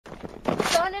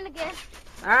in again.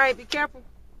 All right, be careful.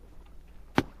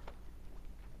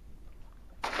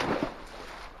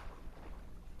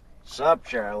 Sup,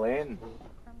 Charlene?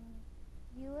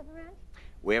 You live around?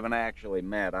 We haven't actually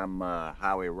met. I'm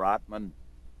Howie Rotman.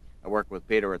 I work with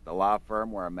Peter at the law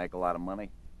firm where I make a lot of money.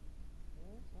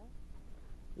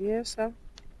 Yeah, so?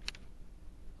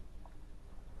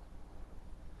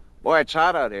 Boy, it's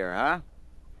hot out here, huh?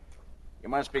 You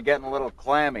must be getting a little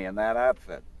clammy in that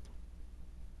outfit.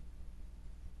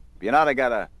 You know, they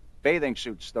got a bathing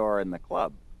suit store in the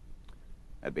club.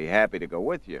 I'd be happy to go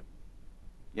with you.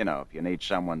 You know, if you need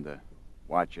someone to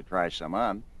watch you try some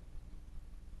on.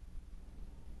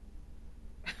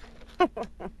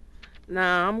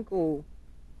 Nah, I'm cool.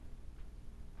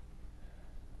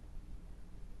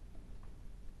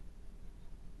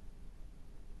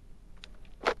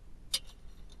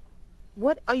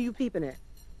 What are you peeping at?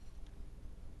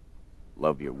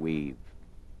 Love your weave.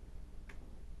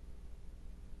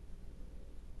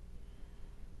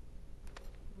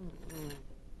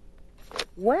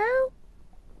 Well,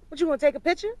 what, you want to take a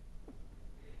picture?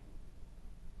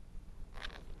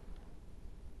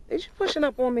 Is you pushing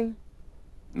up on me?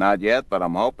 Not yet, but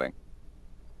I'm hoping.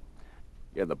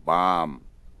 You're the bomb.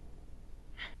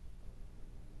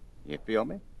 You feel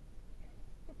me?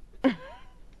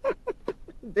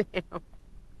 Damn.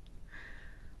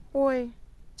 Boy,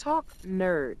 talk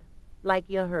nerd like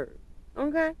you heard,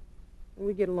 okay?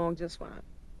 We get along just fine.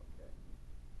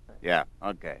 Yeah,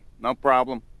 okay. No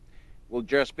problem. We'll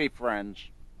just be friends.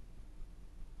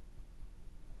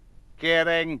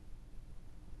 Kidding.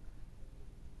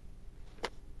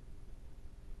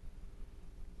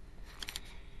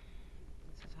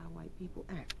 This is how white people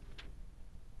act.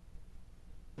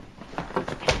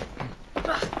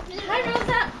 Hi,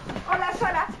 Rosa. Hola,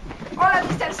 Sarah. Hola,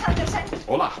 Mr. Sanderson.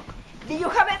 Hola. Did you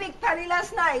have a big party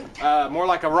last night? More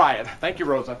like a riot. Thank you,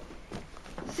 Rosa.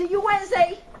 See you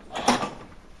Wednesday.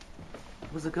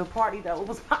 It was a good party, though. It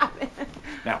was popping.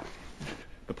 Now,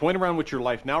 the point around which your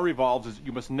life now revolves is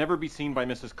you must never be seen by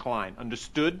Mrs. Klein.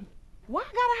 Understood? Why I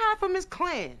gotta hide from Miss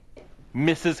Clan?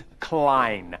 Mrs.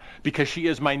 Klein. Because she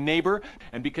is my neighbor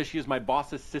and because she is my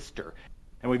boss's sister.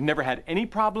 And we've never had any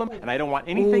problem, and I don't want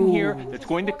anything here that's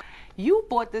going to... You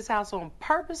bought this house on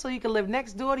purpose so you could live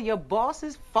next door to your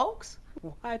boss's folks?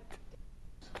 What?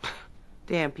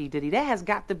 Damn, P. Diddy, that has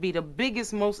got to be the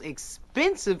biggest, most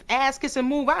expensive ass-kissing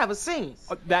move I ever seen.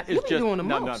 That is You be just... doing the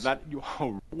no, most. no, that... You,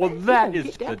 oh, well, that You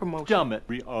is get that the promotion. dumbest...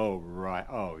 Oh, right.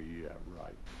 Oh, yeah,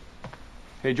 right.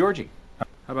 Hey, Georgie, how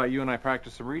about you and I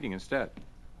practice some reading instead?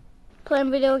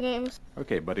 Playing video games.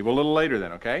 Okay, buddy. Well, a little later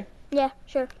then, okay? Yeah,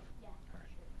 sure.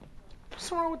 What's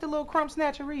wrong with the little crumb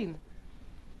snatcher reading?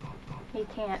 You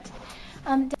can't.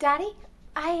 Daddy,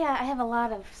 I have a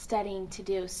lot of studying to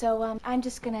do, so I'm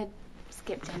just gonna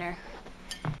skip dinner.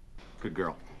 Good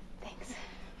girl. Thanks.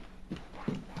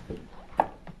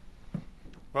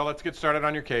 Well, let's get started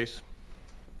on your case.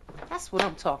 That's what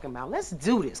I'm talking about. Let's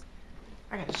do this.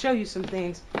 I gotta show you some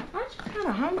things. Aren't you kind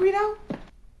of hungry, though?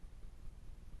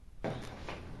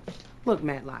 Look,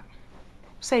 Matlock,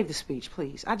 save the speech,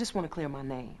 please. I just want to clear my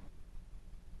name.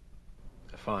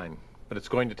 Fine, but it's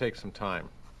going to take some time.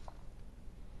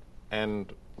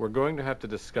 And we're going to have to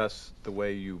discuss the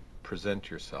way you present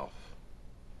yourself.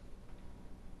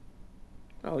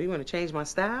 Oh, you want to change my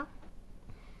style?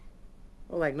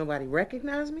 Oh, like nobody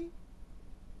recognized me?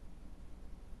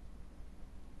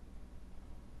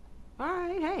 All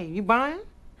right, hey, you buying?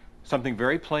 Something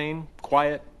very plain,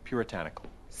 quiet, puritanical.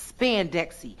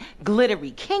 Spandexy, glittery,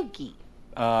 kinky,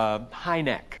 High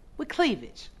neck. with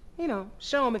cleavage. You know,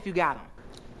 show them if you got them.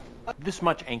 This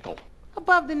much ankle.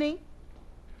 Above the knee.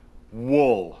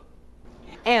 Wool.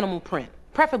 Animal print,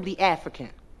 preferably African.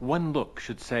 One look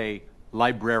should say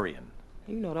librarian.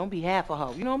 You know, don't be half a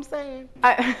hoe. You know what I'm saying?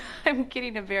 I'm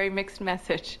getting a very mixed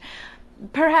message.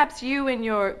 Perhaps you and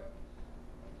your...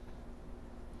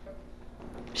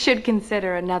 should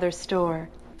consider another store.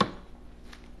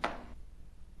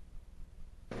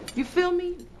 You feel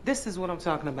me? This is what I'm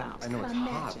talking about. I know it's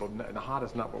Imagine. hot, but hot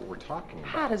is not what we're talking about.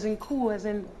 Hot as in cool as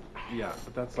in Yeah,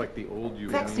 but that's like the old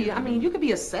you. sexy. I mean, you could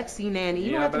be a sexy nanny.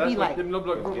 You don't have to be like... Look,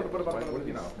 what about,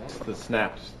 you know, the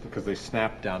snaps, because they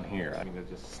snap down here. I mean, they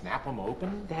just snap them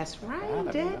open? That's right, I mean,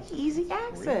 Dad. that's Easy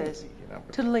access crazy, you know,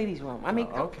 but- to the ladies' room. I mean,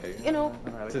 Okay. you know...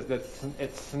 All right.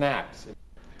 It snaps.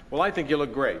 Well, I think you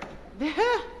look great.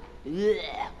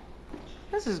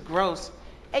 This is gross.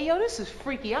 Hey, yo, this is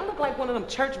freaky. I look like one of them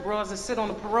church bras that sit on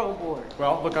the parole board.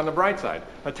 Well, look on the bright side.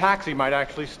 A taxi might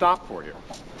actually stop for you.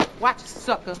 Watch,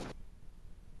 sucker.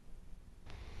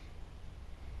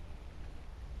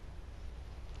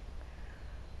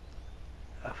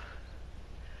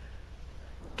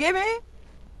 Gimme?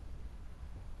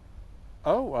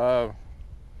 Oh,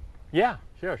 yeah,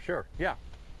 sure, yeah.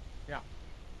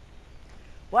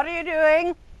 What are you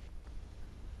doing?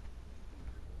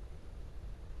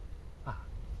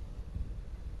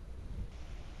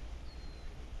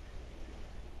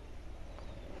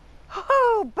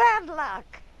 Oh, bad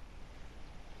luck.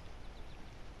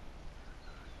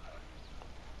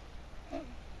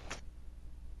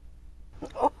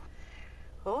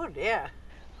 Oh dear.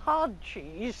 Hard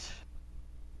cheese.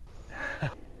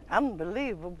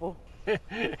 Unbelievable.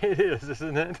 It is,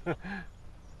 isn't it?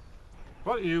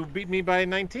 Well, you beat me by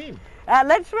 19.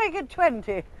 Let's make it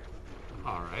 20.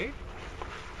 All right.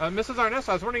 Mrs. Arness,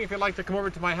 I was wondering if you'd like to come over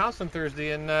to my house on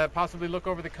Thursday and possibly look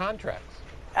over the contracts.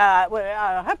 Well,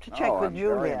 I'll have to check with I'm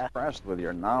very Julia. impressed with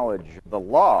your knowledge of the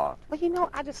law. Well, you know,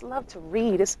 I just love to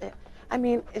read. It's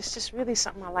just really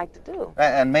something I like to do.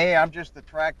 And me, I'm just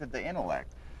attracted to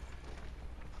intellect.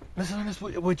 Mrs. Arness,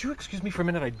 would you excuse me for a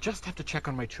minute? I just have to check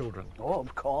on my children. Oh,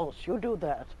 of course, you do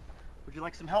that. Would you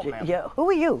like some help, ma'am? Yeah, who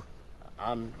are you?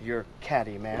 I'm your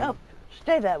caddy, ma'am. Oh,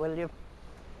 stay there, will you?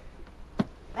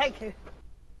 Thank you.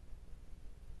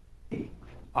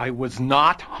 I was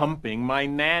not humping my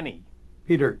nanny.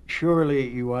 Peter, surely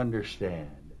you understand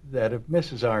that if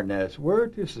Mrs. Arness were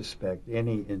to suspect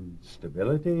any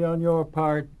instability on your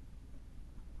part...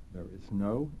 There is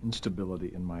no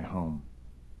instability in my home.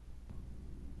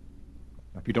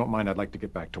 If you don't mind, I'd like to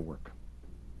get back to work.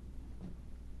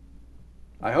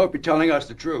 I hope you're telling us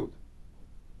the truth.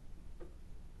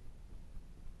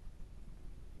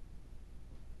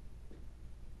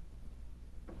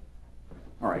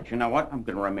 All right, you know what? I'm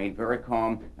going to remain very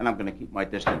calm, and I'm going to keep my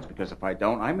distance, because if I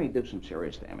don't, I may do some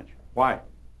serious damage. Why?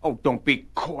 Oh, don't be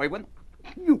coy. When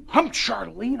you humped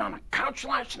Charlene on a couch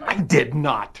last night? I did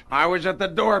not. I was at the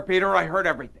door, Peter. I heard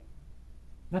everything.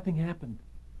 Nothing happened.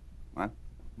 What?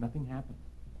 Nothing happened.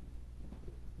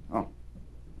 Oh,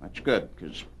 that's good,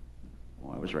 because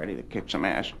I was ready to kick some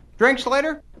ass. Drinks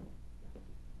later?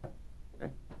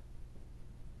 Okay.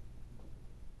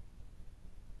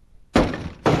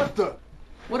 What the?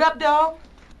 What up, dog?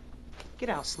 Get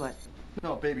out, slut.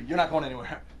 No, baby, you're not going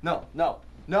anywhere. No.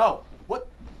 What?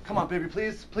 Come on, baby,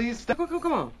 please.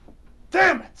 Come on.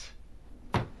 Damn it!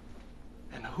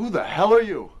 And who the hell are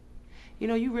you? You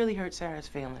know, you really hurt Sarah's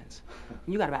feelings.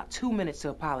 You got about 2 minutes to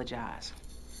apologize.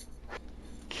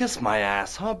 Kiss my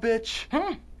ass, huh, bitch?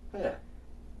 Yeah.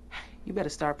 You better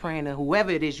start praying to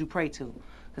whoever it is you pray to,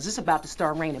 because it's about to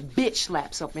start raining bitch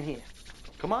slaps up in here.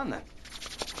 Come on, then.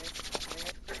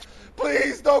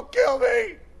 Please don't kill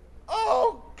me!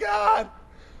 Oh, God!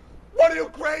 What are you,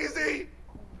 crazy?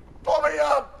 Pull me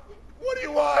up! What do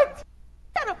you want?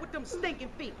 Shut up with them stinking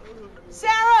feet.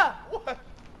 Sarah! What?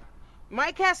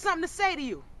 Mike has something to say to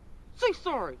you. Say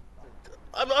sorry.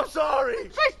 I'm sorry.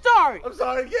 Say sorry. I'm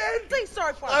sorry again. Say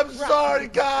sorry for I'm sorry,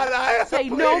 God. Say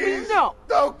please, no means no.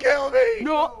 Don't kill me.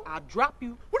 No, I'll drop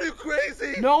you. What are you,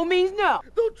 crazy? No means no.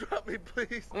 Don't drop me,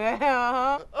 please.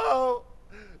 Uh-huh. Oh,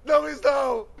 no means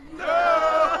no.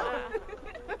 No.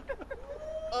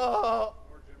 Oh,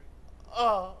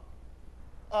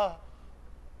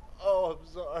 I'm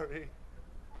sorry.